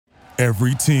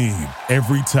Every team,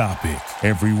 every topic,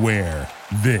 everywhere.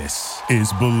 This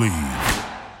is Believe.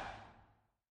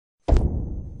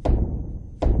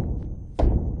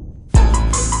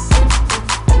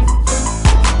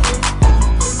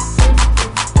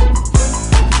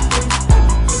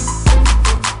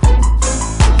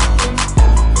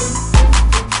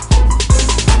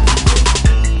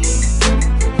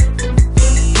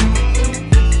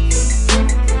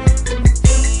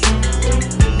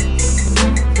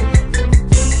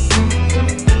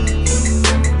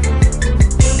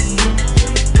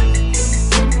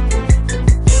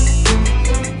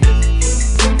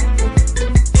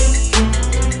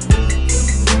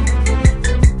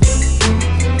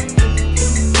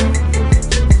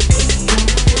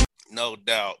 No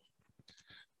doubt.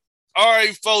 All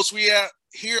right, folks, we are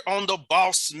here on the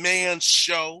Boss Man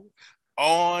Show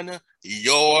on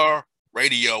your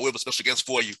radio. We have a special guest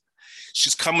for you.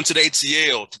 She's coming to the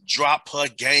ATL to drop her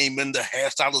game in the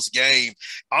hairstylist game.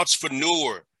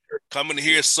 Entrepreneur coming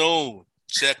here soon.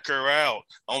 Check her out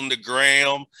on the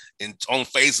gram and on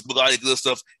Facebook, all that good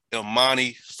stuff.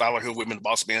 Imani, follow her with me in the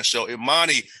Boss Man Show.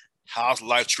 Imani, how's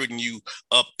life treating you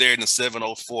up there in the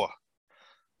 704?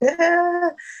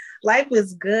 Life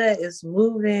is good. It's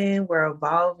moving. We're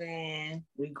evolving.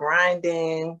 We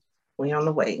grinding. We on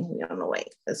the way.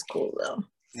 It's cool though.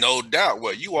 No doubt.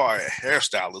 Well, you are a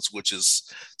hairstylist, which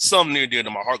is something near dear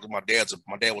to my heart. Because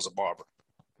my dad was a barber.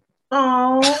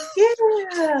 Oh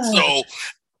yeah. So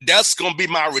that's gonna be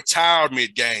my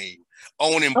retirement game.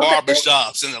 Owning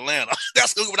barbershops in Atlanta.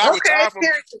 That's when I retire from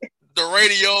the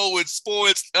radio and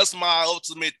sports. That's my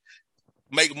ultimate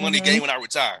make money game when I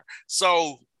retire.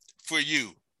 So for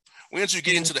you, when did you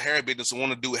get into the hair business and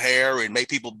want to do hair and make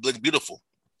people look beautiful?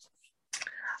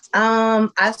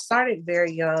 I started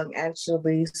very young,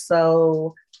 actually.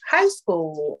 So high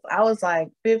school, I was like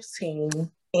 15,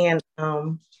 and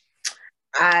our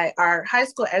high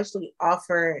school actually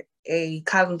offered a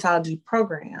cosmetology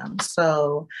program.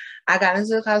 So I got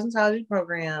into the cosmetology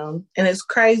program, and it's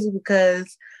crazy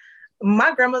because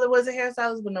my grandmother was a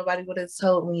hairstylist, but nobody would have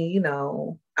told me,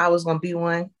 I was going to be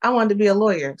one. I wanted to be a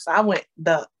lawyer. So I went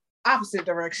the opposite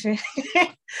direction.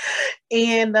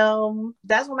 And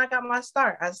that's when I got my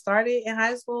start. I started in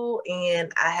high school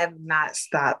and I have not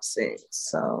stopped since.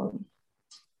 So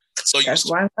you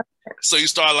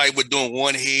start like with doing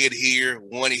one head here,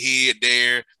 one head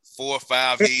there, 4 or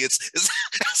 5 heads.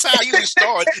 That's how you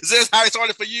start. Is that how it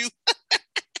started for you?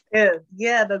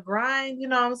 Yeah, the grind, you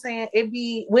know what I'm saying?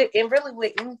 With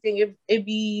anything, it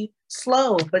be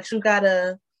slow, but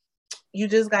you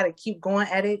just gotta keep going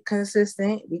at it, be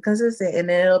consistent, and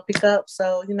then it'll pick up.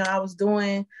 So, I was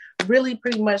doing really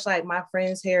pretty much like my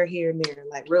friend's hair here and there,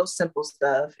 like real simple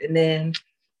stuff. And then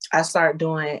I started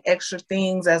doing extra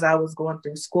things as I was going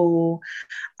through school.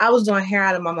 I was doing hair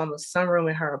out of my mama's sunroom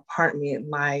in her apartment.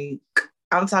 Like,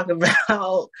 I'm talking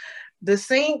about the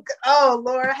sink. Oh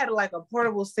Lord, I had like a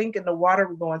portable sink and the water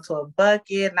would go into a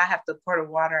bucket and I have to pour the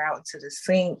water out into the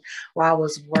sink while I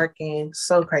was working.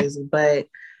 So crazy. But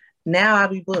now I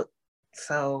be booked.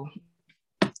 So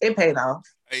it paid off.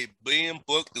 Hey, being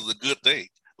booked is a good thing.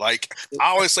 Like I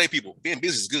always say, people, being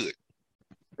busy is good.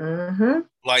 Mm-hmm.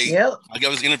 Like, yep. I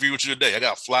got this interview with you today. I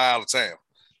got to fly out of town.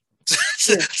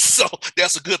 So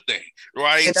that's a good thing,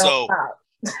 right? So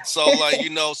like,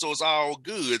 so it's all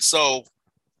good. So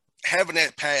having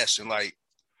that passion, like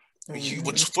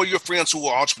for your friends who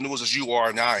are entrepreneurs as you are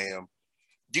and I am,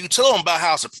 do you tell them about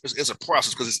how it's a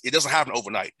process, because it doesn't happen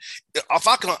overnight? If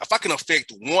I can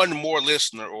affect one more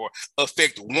listener or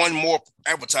affect one more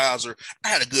advertiser, I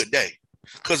had a good day,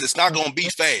 because it's not going to be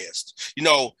fast.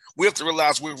 We have to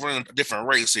realize we're running a different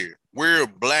race here. We're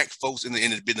Black folks in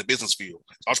the business field,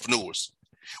 entrepreneurs.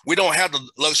 We don't have the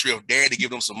luxury of dad to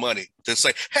give them some money to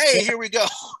say, hey, here we go.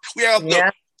 We have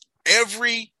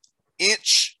every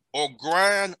inch or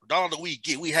grind dollar that we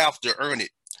get, we have to earn it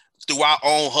through our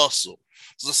own hustle.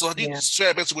 So you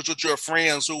share basically with your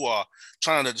friends who are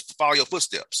trying to follow your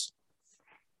footsteps.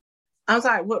 I'm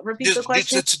sorry, repeat the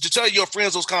question? To tell your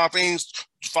friends those kind of things,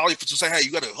 to say, hey,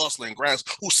 you got to hustle and grind,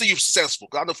 who see you successful.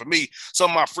 Because I know for me,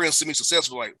 some of my friends see me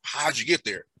successful, like, how'd you get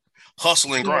there?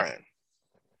 Hustle and grind.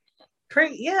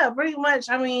 Pretty much.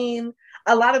 I mean,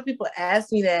 a lot of people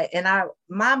ask me that, and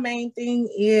my main thing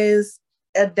is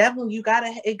definitely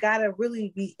it gotta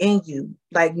really be in you.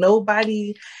 Like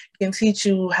nobody can teach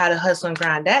you how to hustle and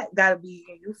grind. That gotta be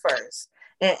in you first,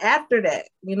 and after that,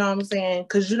 you know what I'm saying?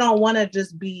 Because you don't want to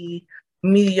just be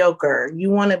mediocre. You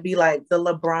want to be like the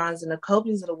LeBrons and the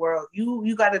Kobe's of the world.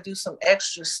 You got to do some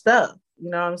extra stuff. You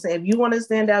know what I'm saying? If you want to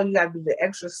stand out, you got to do the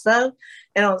extra stuff.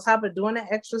 And on top of doing the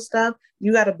extra stuff,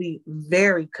 you got to be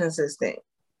very consistent.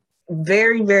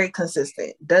 very, very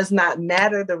consistent. Does not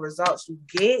matter the results you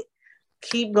get.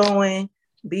 Keep going,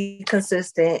 be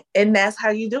consistent, and that's how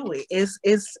you do it.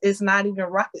 It's not even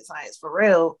rocket science for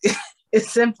real.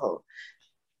 It's simple.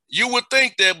 You would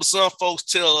think that, but some folks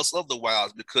tell us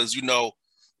otherwise because, you know,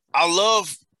 I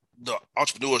love the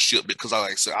entrepreneurship because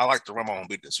I like to run my own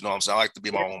business. You know what I'm saying? I like to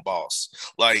be my own boss.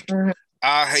 Like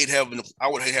I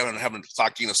would hate having to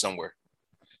clock in somewhere.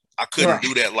 I couldn't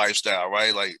do that lifestyle,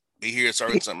 right? Like be here at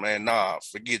certain time, man. Nah,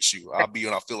 forget you. I'll be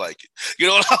when I feel like it. You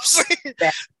know what I'm saying?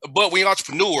 Yeah. But when you're an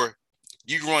entrepreneur,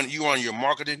 you run your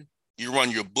marketing, you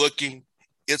run your booking.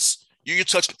 You're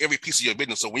touching every piece of your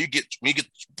business. So when you get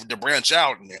to branch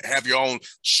out and have your own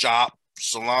shop,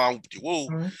 salon,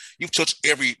 you've touched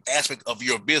every aspect of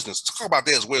your business. Talk about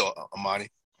that as well, Amani.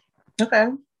 Okay.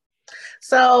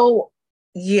 So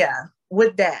yeah,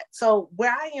 with that. So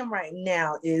where I am right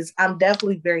now is I'm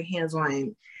definitely very hands-on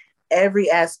in every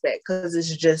aspect because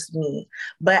it's just me.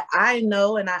 But I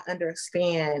know and I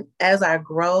understand as I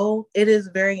grow, it is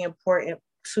very important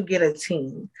to get a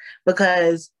team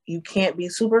because you can't be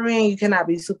Superman, you cannot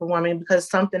be Superwoman because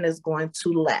something is going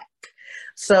to lack.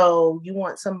 So you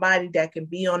want somebody that can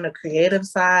be on the creative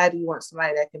side. You want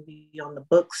somebody that can be on the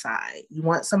book side. You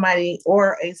want somebody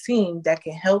or a team that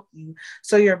can help you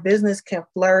so your business can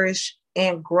flourish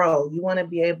and grow. You want to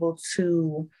be able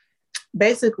to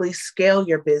basically scale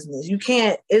your business.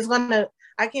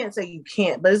 I can't say you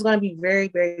can't, but it's going to be very,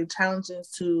 very challenging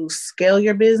to scale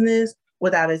your business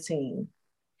without a team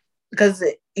because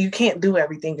you can't do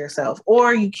everything yourself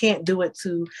or you can't do it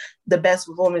to the best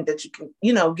performance that you can,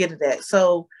 get it at.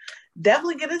 So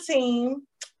definitely get a team.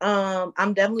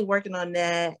 I'm definitely working on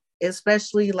that,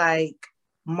 especially like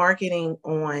marketing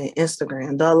on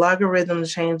Instagram. The algorithm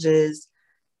changes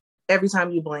every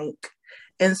time you blink.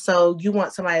 And so you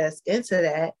want somebody that's into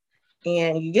that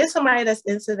and you get somebody that's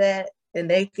into that and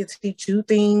they can teach you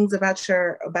things about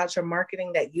your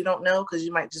marketing that you don't know because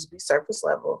you might just be surface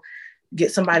level.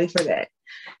 Get somebody for that.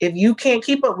 If you can't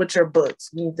keep up with your books,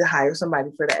 you need to hire somebody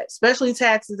for that. Especially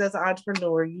taxes as an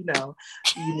entrepreneur, you need to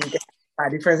have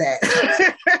somebody for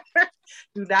that.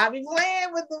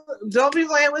 Don't be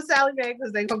playing with Sally Mae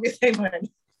because they're gonna get their money.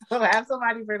 So have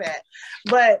somebody for that.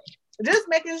 But just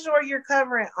making sure you're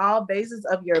covering all bases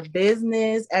of your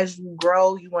business as you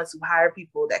grow, you want to hire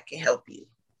people that can help you.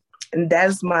 And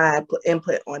that's my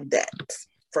input on that.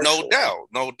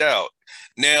 No doubt.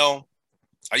 Now,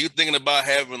 are you thinking about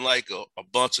having like a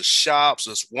bunch of shops,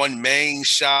 just one main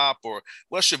shop, or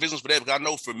what's your business for that? Because I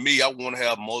know for me, I want to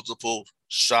have multiple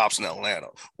shops in Atlanta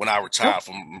when I retire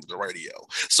from the radio.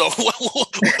 So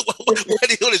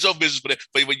what is your business for that?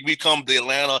 But when you come to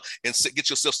Atlanta and get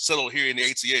yourself settled here in the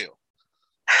ATL?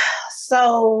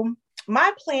 So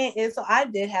my plan is, I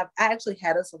actually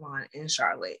had a salon in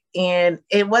Charlotte and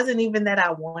it wasn't even that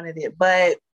I wanted it,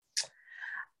 but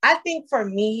I think for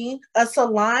me, a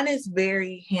salon is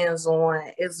very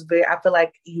hands-on. I feel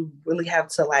like you really have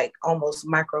to like almost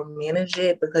micromanage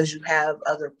it because you have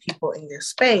other people in your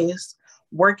space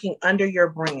working under your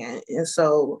brand. And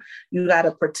so you got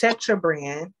to protect your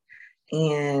brand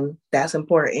and that's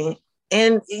important.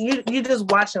 And you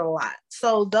just watching a lot.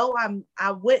 So though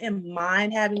I wouldn't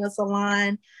mind having a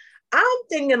salon, I'm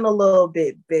thinking a little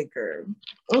bit bigger.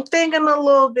 I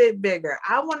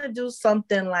want to do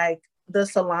something like the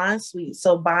salon suite.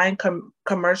 So buying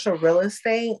commercial real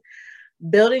estate,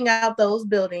 building out those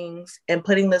buildings and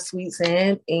putting the suites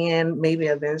in and maybe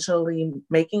eventually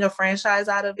making a franchise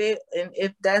out of it. And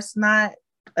if that's not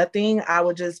a thing, I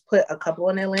would just put a couple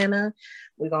in Atlanta.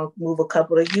 We're going to move a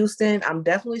couple to Houston. I'm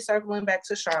definitely circling back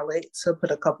to Charlotte to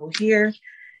put a couple here.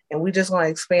 And we just want to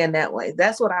expand that way.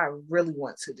 That's what I really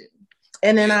want to do.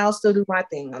 And then I'll still do my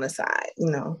thing on the side,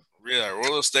 Yeah,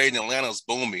 real estate in Atlanta is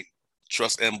booming.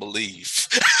 Trust and believe.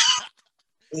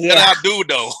 Yeah. And I do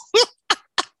though.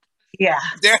 Yeah.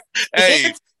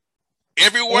 Hey,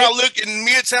 everywhere I look in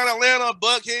Midtown Atlanta,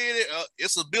 Buckhead,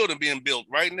 it's a building being built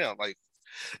right now. Like,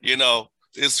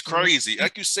 it's crazy.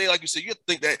 Like you say, you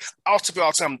think that I'll tell you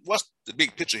all the time, what's the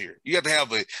big picture here? You have to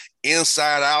have an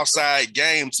inside outside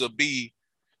game to be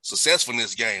successful in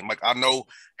this game. Like I know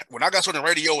when I got started on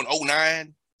radio in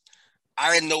 2009,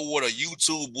 I didn't know what a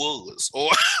YouTube was or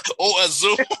a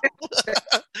Zoom.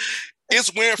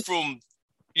 It's went from,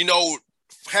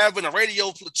 having a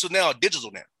radio to now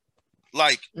digital now.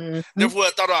 Like, never would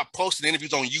have thought about posting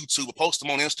interviews on YouTube or post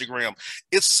them on Instagram.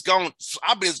 It's gone.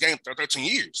 I've been in this game for 13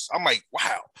 years. I'm like,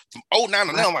 wow. From 2009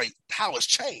 to now, I'm like, how it's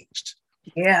changed.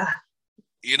 Yeah.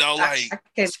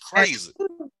 It's crazy.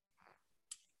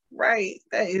 Right.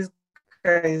 That is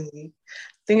crazy.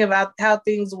 Think about how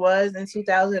things was in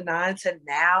 2009 to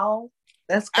now.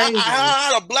 That's crazy. I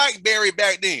had a BlackBerry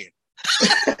back then.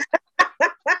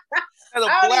 Had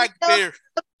a BlackBerry.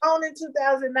 On in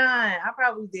 2009. I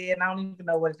probably did. I don't even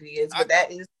know what it is, but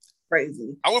that is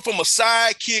crazy. I went from a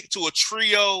sidekick to a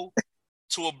trio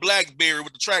to a BlackBerry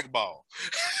with the trackball.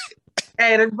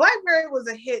 Hey, the BlackBerry was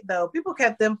a hit though. People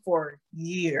kept them for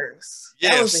years.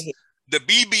 Yes. That was a hit. The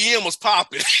BBM was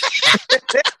popping.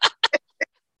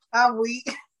 I'm weak.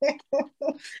 The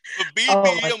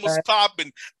BBM was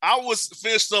popping. I was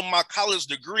finished up my college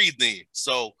degree then,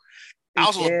 so I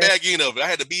was on the back end of it. I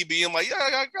had the BBM, like, yeah,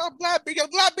 I got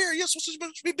BlackBerry. Yes, what's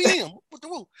BBM? What the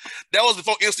woo? That was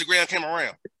before Instagram came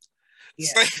around. Yeah.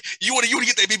 So, you want to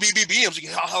get that BBMs? You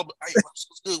get hey,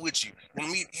 what's good with you? Want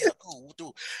to meet? Yeah, cool. We'll do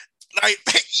it. Like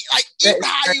even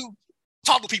how you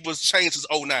talk to people has changed since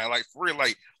 2009. Like for real,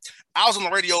 like I was on the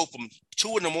radio from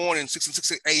 2 in the morning,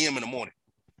 6 a.m. in the morning.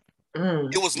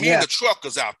 It was me and the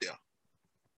truckers out there.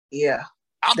 Yeah,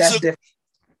 it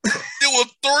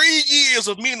was 3 years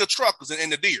of me and the truckers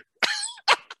and the deer.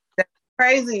 That's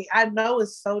crazy. I know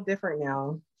it's so different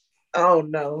now. Oh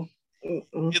no,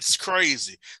 it's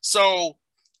crazy. So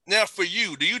now for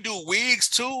you, do you do wigs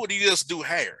too, or do you just do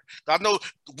hair? I know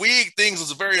wig things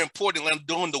is very important. Like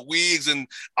doing the wigs and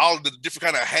all the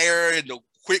different kind of hair and the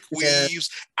quick weaves.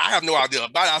 I have no idea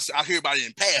about it. I hear about it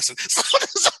in passing.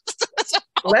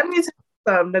 Let me tell you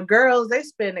something. The girls, they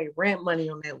spend their rent money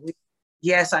on that wig.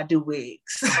 Yes, I do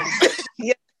wigs.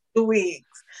 Yes, I do wigs.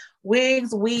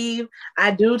 Wigs, weave.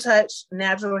 I do touch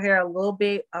natural hair a little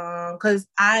bit because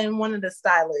I am one of the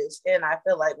stylists and I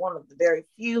feel like one of the very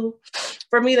few.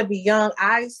 For me to be young,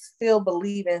 I still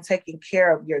believe in taking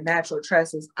care of your natural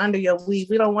tresses under your weave.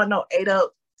 We don't want no ate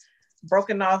up,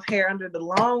 broken off hair under the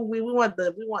long weave. We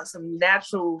want some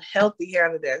natural, healthy hair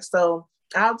under there. So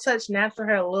I'll touch natural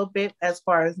hair a little bit as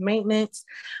far as maintenance,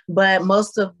 but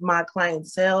most of my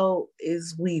clientele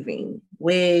is weaving,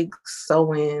 wigs,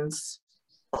 sew-ins,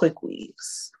 quick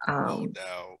weaves. No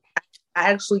doubt.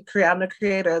 I'm the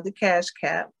creator of the Cash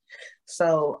Cap.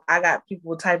 So I got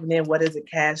people typing in, what is a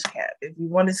cash cap? If you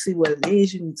want to see what it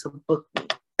is, you need to book me.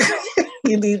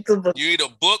 You need to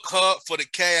book her for the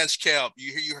Cash Cap.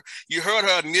 You heard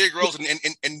her, Negroes and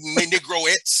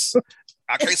Negroettes.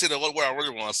 I can't say the word I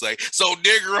really want to say. So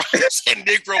Negroes and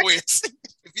Negroettes.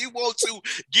 If you want to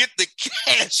get the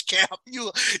Cash Cap, you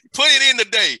put it in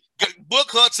today. Book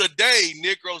her today,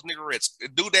 Negroes, Negroettes.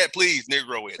 Do that, please,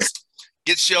 Negroettes.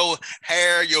 Get your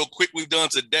hair, your quick we've done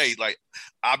today. Like,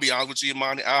 I'll be honest with you,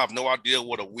 Imani, I have no idea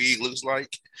what a wig looks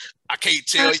like. I can't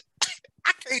tell you.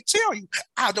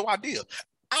 I have no idea.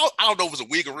 I don't know if it's a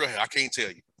wig or real hair. I can't tell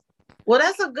you. Well,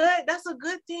 that's a good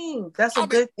thing. That's a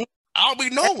good thing. I'll be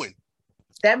knowing.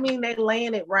 That means they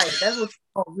laying it right. That's what you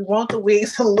want. You want the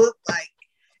wigs to look like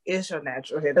it's your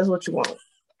natural hair. That's what you want.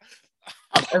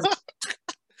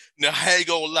 Now, I ain't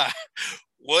gonna lie.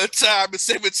 One time at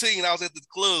 17, I was at the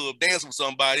club dancing with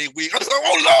somebody. I was like,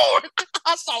 oh Lord!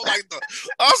 I saw like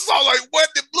what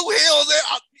the blue hell there?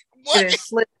 What? It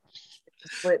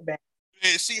split back.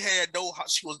 And she had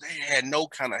no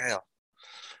kind of hair.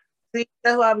 See,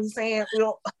 that's what I be saying.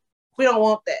 We don't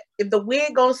want that. If the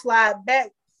wig gonna slide back,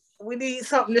 we need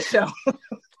something to show.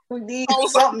 We need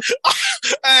something.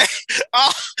 I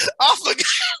forgot.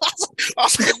 I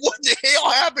was like, what the hell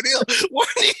happened here?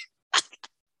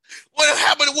 What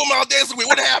happened to the woman I was dancing with?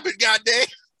 What happened, goddamn?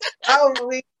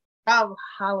 I'm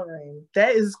hollering.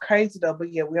 That is crazy though,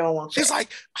 but yeah, we don't want that. She's like,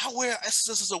 this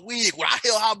is a wig. Well, I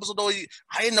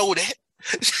didn't know that.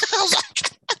 I was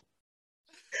like,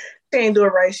 she ain't do it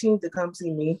right. She need to come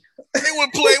see me. They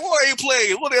would play. What are you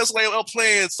playing? What else? Like, I'm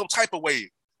playing some type of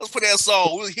way. Let's put that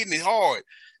song. We were hitting it hard.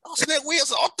 I was in that wig. I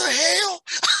was like, what the hell?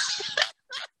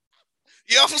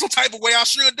 Yeah, for some type of way, I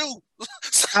sure do.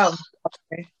 Oh,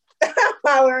 okay.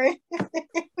 Hollering.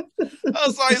 I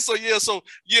was like, so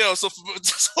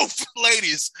for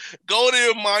ladies, go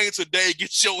to Imani today,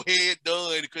 get your head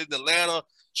done because in Atlanta,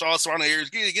 Charles surrounding areas,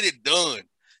 get it done.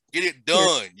 Get it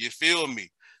done. You feel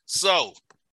me? So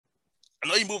I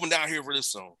know you're moving down here for this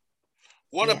soon.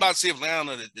 What about say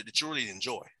Atlanta that you really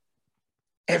enjoy?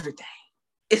 Everything.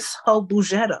 It's so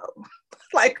bougetto.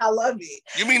 Like, I love it.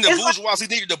 You mean the bourgeoisie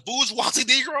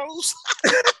Negroes?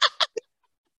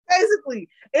 Basically,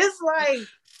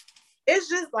 it's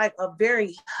just like a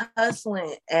very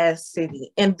hustling ass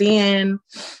city. And then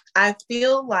I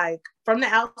feel like from the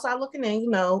outside looking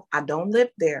in, I don't live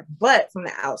there, but from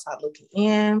the outside looking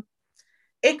in,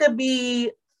 it could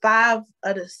be 5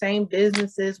 of the same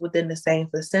businesses within the same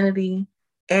vicinity.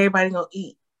 Everybody gonna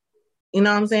eat. You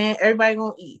know what I'm saying? Everybody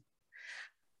gonna eat.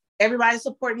 Everybody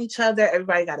supporting each other.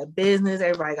 Everybody got a business.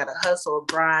 Everybody got a hustle,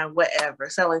 grind, whatever.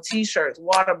 Selling t-shirts,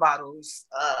 water bottles,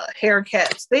 hair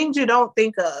caps, things you don't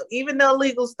think of, even the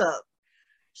illegal stuff.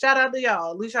 Shout out to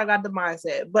y'all. At least y'all got the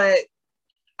mindset. But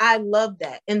I love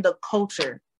that in the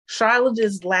culture. Charlotte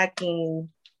is lacking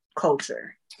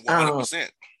culture. 100%.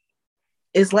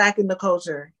 It's lacking the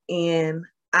culture, and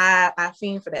I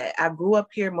fiend for that. I grew up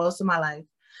here most of my life,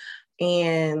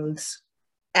 and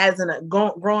as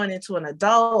growing into an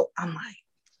adult, I'm like,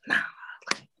 nah,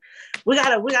 we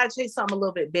gotta chase something a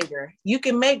little bit bigger. You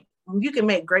can make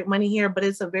great money here, but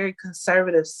it's a very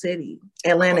conservative city.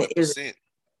 Atlanta 100%. Is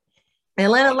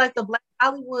Atlanta like the Black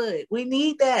Hollywood. We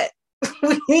need that.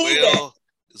 We need that.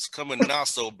 It's coming not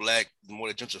so black the more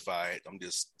they gentrify it. I'm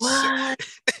just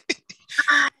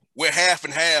we're half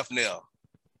and half now.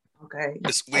 Okay.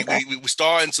 We're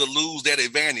starting to lose that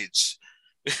advantage.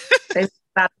 They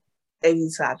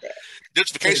stop that.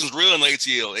 Gentrification is real in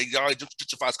ATL.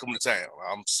 Gentrifiers coming to town.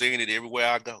 I'm seeing it everywhere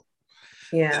I go.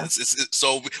 Yeah.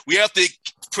 So we have to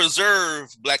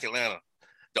preserve Black Atlanta,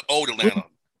 the old Atlanta.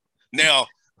 Now,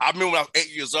 I remember when I was 8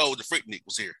 years old, the Freaknik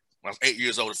was here. When I was 8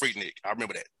 years old, the Freaknik. I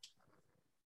remember that.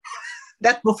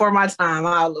 That's before my time.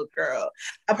 I little girl.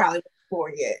 I probably wasn't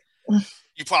born yet.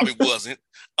 You probably wasn't.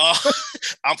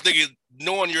 I'm thinking,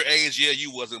 knowing your age, yeah,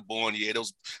 you wasn't born yet. It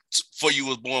was for you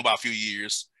was born by a few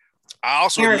years. I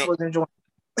also remember.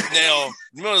 Now,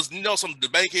 you know some the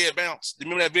Bankhead Bounce. Do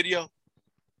you remember that video?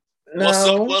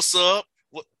 No. What's up?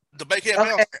 The Bankhead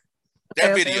Bounce.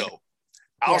 That video.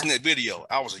 I was in that video.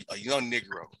 I was a young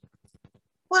Negro.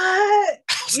 What?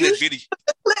 I was in that video.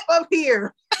 Clip up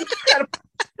here.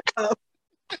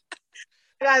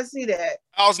 I gotta see that.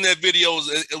 I was in that video.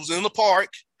 It was in the park.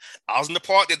 I was in the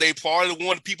park that they party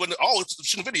one of the people. It's a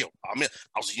shooting video. I mean,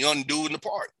 I was a young dude in the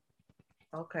park.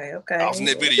 Okay. I was in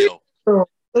that video.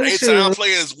 Anytime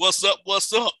players, what's up,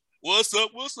 ladies?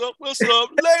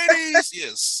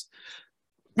 Yes.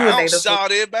 Bounce,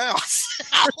 shout it, bounce.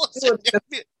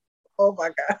 Oh my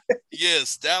God.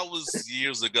 Yes, that was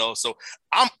years ago. So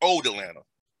I'm old Atlanta.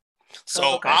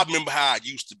 So I remember how it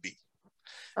used to be.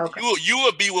 Okay. You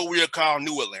would be what we would call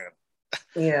New Atlanta.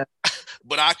 Yeah.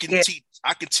 But I can teach.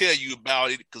 I can tell you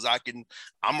about it because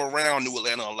I'm around New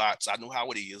Atlanta a lot, so I know how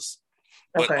it is.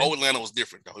 But old Atlanta was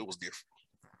different, though. It was different.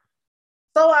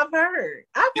 So I've heard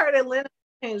Atlanta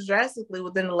changed drastically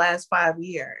within the last 5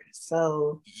 years.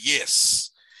 So yes,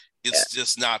 it's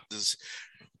just not this.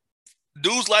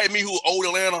 Dudes like me who are old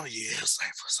Atlanta, it's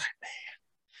like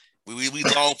man, we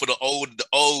long for the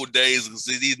old days.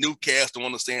 These new cats don't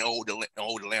understand old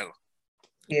Atlanta.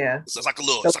 Yeah, it's like a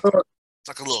little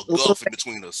gulf in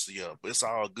between us. Yeah, but it's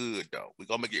all good though. We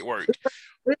gonna make it work.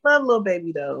 We love Lil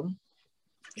Baby though.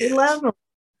 We love him.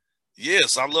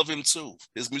 Yes, I love him too.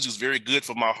 His music is very good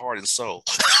for my heart and soul.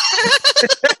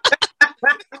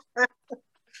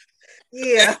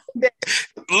 Yeah.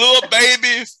 Lil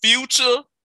Baby, Future,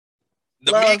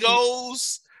 the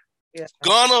Migos,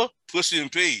 Gunna,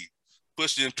 Pusha P.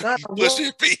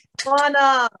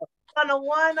 Wanna.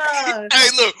 Hey,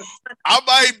 look, I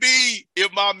might be in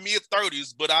my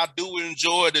mid-30s, but I do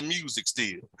enjoy the music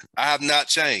still. I have not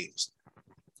changed.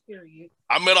 Period.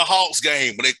 I'm at a Hawks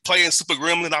game when they playing Super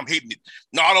Gremlin. I'm hitting it.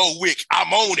 Nardo Wick,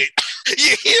 I'm on it.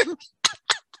 You hear me?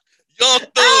 Young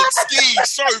Thug, Ski,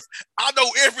 Surf. I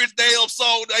know every damn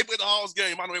song they play the Hawks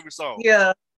game. I know every song.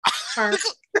 Yeah.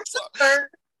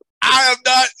 I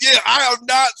have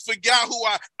not forgot who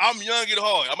I'm young at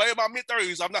heart. I'm in my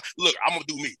mid-30s. I'm gonna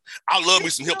do me. I love me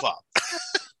some hip hop.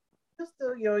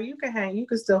 You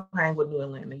can still hang with New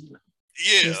Atlanta, you know.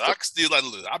 Yeah, I can still I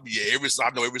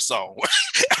know every song.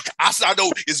 I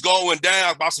know it's going down.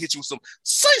 I'm about to hit you with some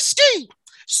ski.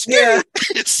 Yeah.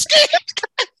 Ski.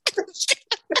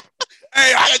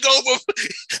 Hey, I go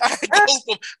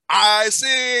from I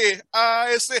said.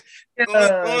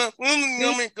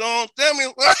 Tell me.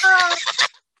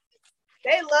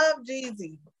 They love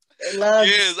Jeezy. They love.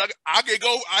 Yes, I can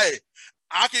go.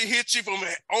 I can hit you from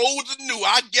old to new.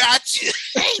 I got you.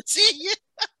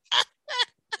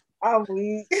 I'm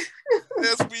weak.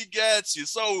 Yes, we got you.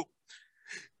 So,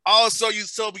 also, you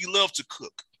told me you love to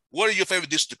cook. What are your favorite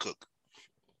dishes to cook?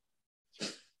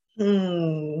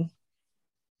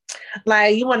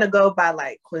 Like, you want to go by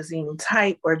like cuisine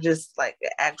type or just like the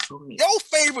actual meat? Your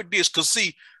favorite dish, because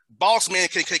see, boss man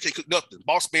can't cook nothing.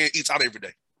 Boss man eats out every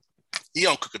day. He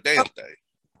don't cook a damn thing.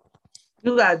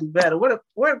 You gotta do better. Where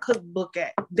the cookbook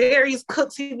at? Darius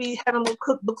cooks. He be having little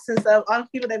cookbooks and stuff. All the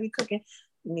people that be cooking,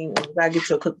 you need one. You gotta get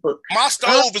you a cookbook. My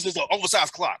stove is an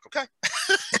oversized clock. Okay.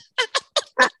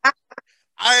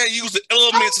 I ain't used the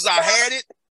element since I had it.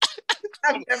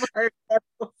 I've never heard that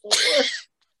before.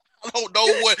 I don't know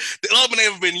what the oven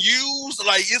ever been used.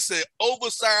 Like, it's an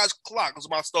oversized clock. That's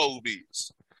what my stove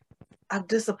is. I'm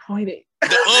disappointed.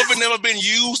 The oven never been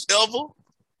used ever.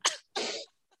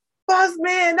 Boss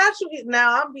man, not you.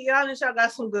 Now I'm be honest, y'all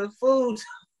got some good food.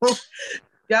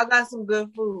 Y'all got some good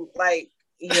food. Like,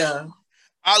 yeah.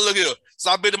 I look here.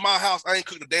 So I've been in my house. I ain't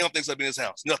cooked a damn thing since I've been in this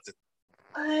house. Nothing.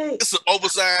 What? It's an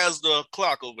oversized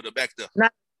clock over the back there.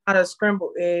 Not a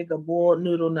scrambled egg, a boiled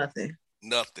noodle, nothing.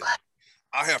 Nothing.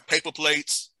 I have paper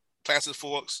plates, plastic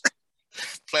forks,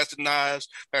 plastic knives,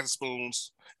 plastic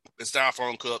spoons, and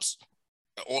styrofoam cups,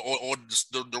 or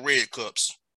the red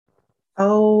cups.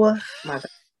 Oh my God.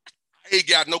 I ain't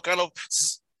got no kind of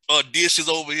dishes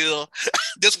over here.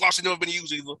 Dishwasher never been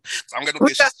used either. So I don't got no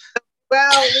dishes. We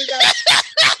got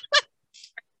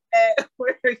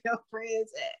where are your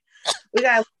friends at? We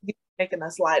got making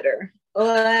a slider.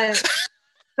 I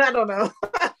don't know.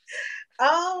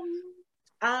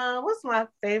 What's my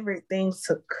favorite things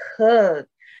to cook?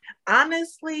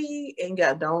 Honestly, and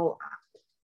yeah, don't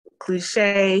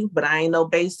cliche, but I ain't no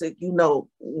basic, you know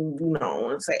what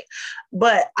I'm saying.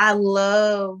 But I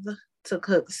love to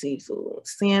cook seafood.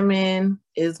 Salmon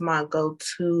is my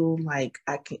go-to. Like,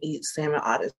 I can eat salmon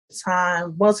all the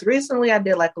time. Most recently, I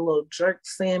did like a little jerk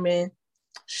salmon,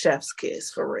 chef's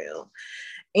kiss for real.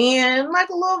 And like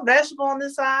a little vegetable on the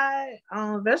side.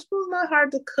 Vegetables not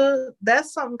hard to cook.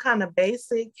 That's something kind of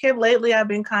basic. Here lately, I've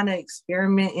been kind of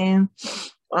experimenting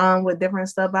with different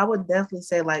stuff. I would definitely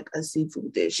say like a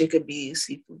seafood dish. It could be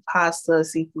seafood pasta,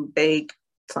 seafood bake,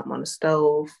 something on the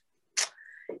stove.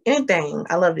 Anything.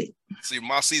 I love it. See,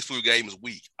 my seafood game is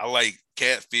weak. I like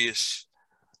catfish.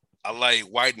 I like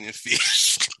whitening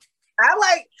fish. I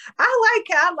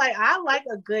like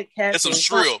a good catfish. It's some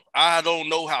shrimp. I don't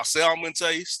know how salmon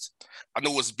tastes. I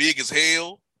know it's big as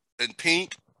hell and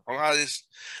pink. I don't know how this.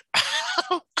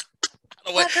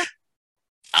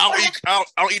 I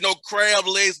don't eat no crab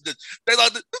legs. They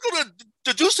like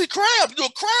the juicy crab. You're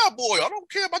a crab boy. I don't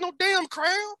care about no damn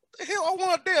crab. What the hell I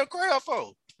want a damn crab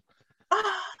for?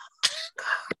 Oh,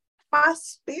 my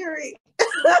spirit.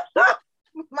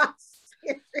 My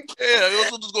spirit. Yeah, you're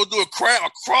just gonna do a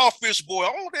crawfish boy.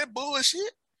 I don't want that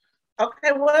bullshit.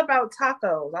 Okay, what about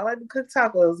tacos? I like to cook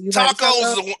tacos.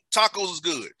 Tacos is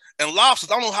good. And lobsters,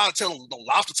 I don't know how to tell them the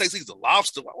lobster tastes. It's a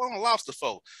lobster. What am I lobster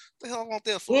for? What the hell I want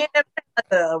that for? Yeah,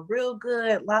 a real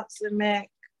good lobster mac.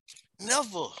 Never.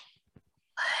 What?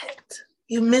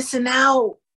 You're missing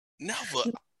out.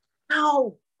 Never.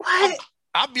 No. What?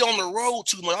 I be on the road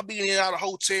too much. I be in and out of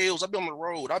hotels. I be on the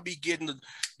road. I be getting the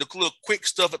little quick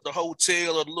stuff at the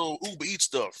hotel or the little Uber Eats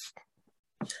stuff.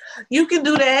 You can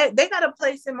do that. They got a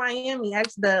place in Miami.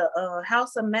 Actually, the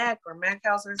House of Mac or Mac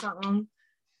House or something.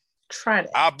 Try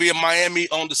that. I'll be in Miami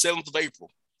on the 7th of April.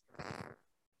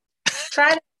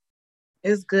 Try it.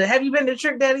 It's good. Have you been to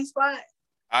Trick Daddy Spot?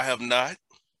 I have not.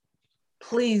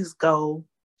 Please go.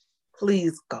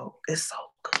 Please go. It's so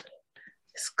good.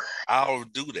 It's good. I'll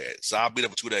do that. So I'll be there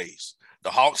for 2 days. The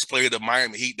Hawks play the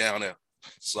Miami Heat down there.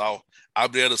 So I'll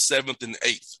be there the 7th and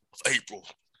 8th of April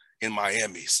in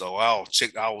Miami. So I'll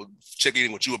check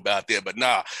in with you about that. But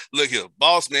nah, look here.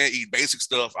 Boss man eat basic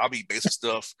stuff. I'll eat basic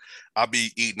stuff. I'll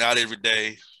be eating out every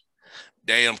day.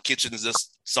 Damn, kitchen is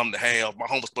just something to have. My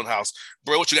homeless house.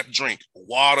 Bro, what you got to drink?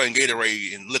 Water and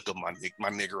Gatorade and liquor, my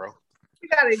Negro. You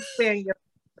got to expand your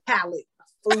palate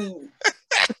of food.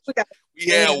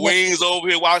 We have wings over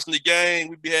here watching the game.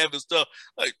 We be having stuff.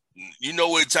 Like, you know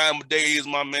what time of day is,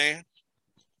 my man.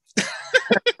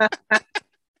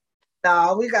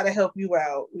 No, we got to help you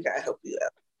out.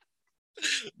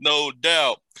 No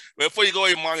doubt. But before you go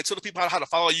in, Martin, tell the people how to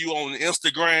follow you on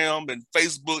Instagram and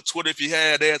Facebook, Twitter, if you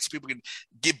had that, so people can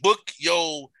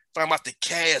find out the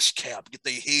cash cap, get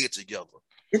their head together.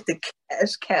 Get the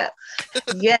cash cap.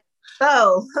 Yeah.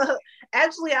 So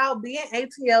actually, I'll be in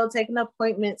ATL taking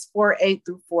appointments 4/8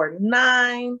 through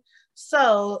 4/9.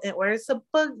 So in order to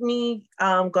book me,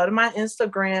 go to my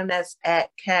Instagram. That's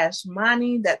at Cash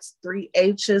Money. That's 3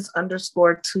 H's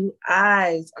 _ 2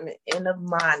 I's on the end of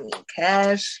money.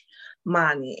 Cash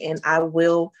Money. And I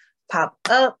will pop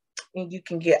up and you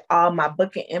can get all my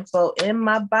booking info in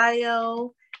my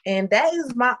bio. And that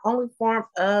is my only form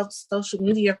of social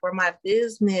media for my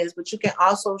business. But you can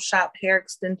also shop hair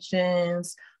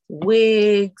extensions,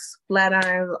 wigs, flat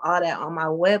irons, all that on my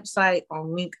website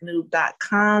on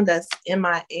minknube.com. That's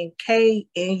minknube.com.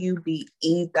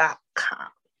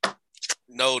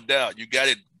 No doubt. You got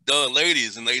it done,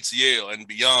 ladies in ATL and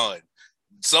beyond.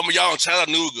 Some of y'all in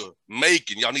Chattanooga,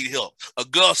 Macon, y'all need help.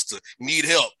 Augusta, you need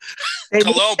help.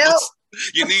 Columbus,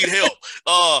 you need help.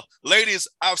 Ladies,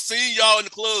 I've seen y'all in the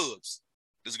clubs.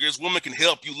 This woman can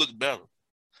help you look better.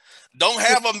 Don't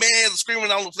have a man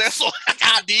screaming on the that's what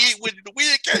I did when the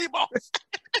wig came off.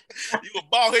 You a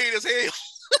bald head as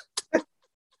hell.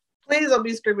 Please don't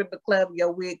be screaming at the club,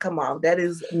 your wig come off. That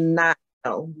is not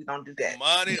No, we don't do that.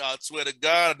 Money, I swear to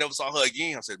God, I never saw her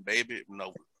again. I said, baby,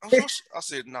 no. I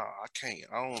said, nah, I can't.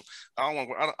 I don't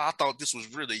want. I thought this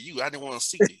was really you. I didn't want to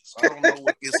see this. I don't know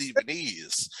what this even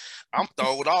is. I'm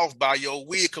thrown off by your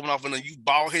wig coming off, and then you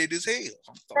bald headed as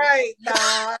hell. Right,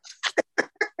 nah.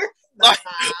 Like,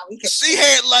 she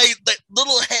had like that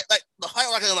little hat, like the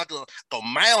hair, like a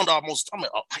mound almost. I'm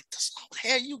like, oh, like this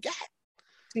hair you got.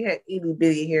 She had itty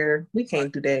bitty hair. We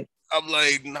can't do that. I'm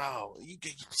like, no,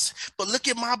 but look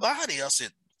at my body. I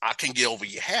said, I can get over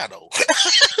your hair though.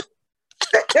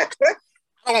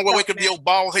 I don't want to wake up your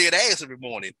bald head ass every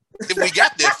morning if we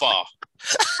got that far.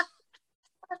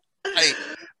 Hey,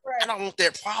 I don't want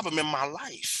that problem in my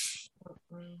life.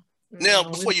 Now,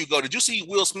 before you go, did you see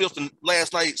Will Smith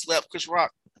last night slap Chris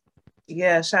Rock?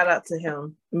 Yeah, shout out to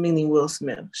him. Meaning Will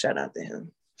Smith. Shout out to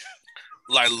him.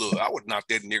 Like, look, I would knock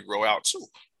that Negro out too.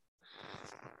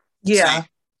 Yeah.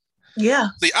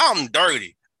 See, I'm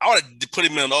dirty. I would have put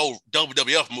him in an old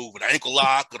WWF move with an ankle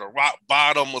lock or a rock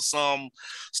bottom or some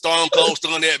Stone Cold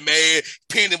still on that man,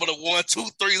 pinning with a 1, 2,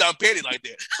 3. I'm petty like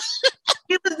that.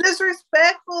 He was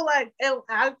disrespectful. Like, and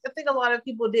I think a lot of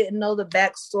people didn't know the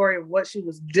backstory of what she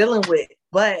was dealing with.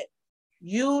 But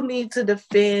you need to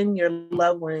defend your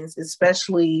loved ones,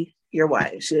 especially your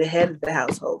wife. She's the head of the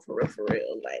household, for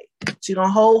real. Like, she don't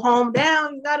hold home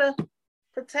down. You gotta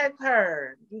protect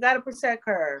her.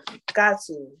 Got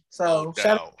to. So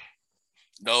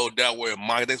no doubt. We're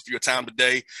Mike. Thanks for your time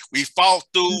today. We fought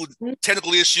through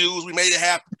technical issues. We made it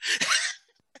happen.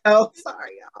 Oh,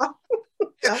 sorry, y'all.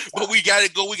 But we got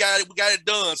it. We got it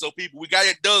done. So people, we got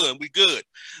it done. We good.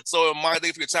 So Mike,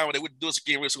 thanks for your time today. We'll do this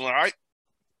again real soon. All right.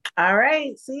 All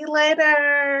right. See you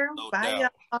later. No Bye,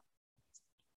 doubt. y'all.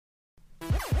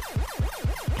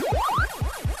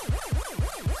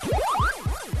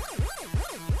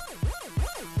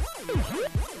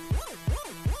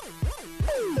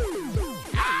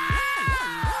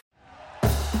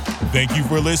 Thank you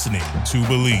for listening to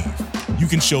Believe. You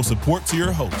can show support to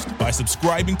your host by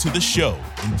subscribing to the show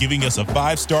and giving us a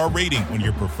 5-star rating on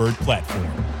your preferred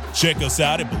platform. Check us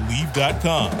out at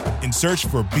Believe.com and search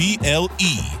for BLEAV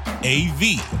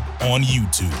on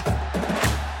YouTube.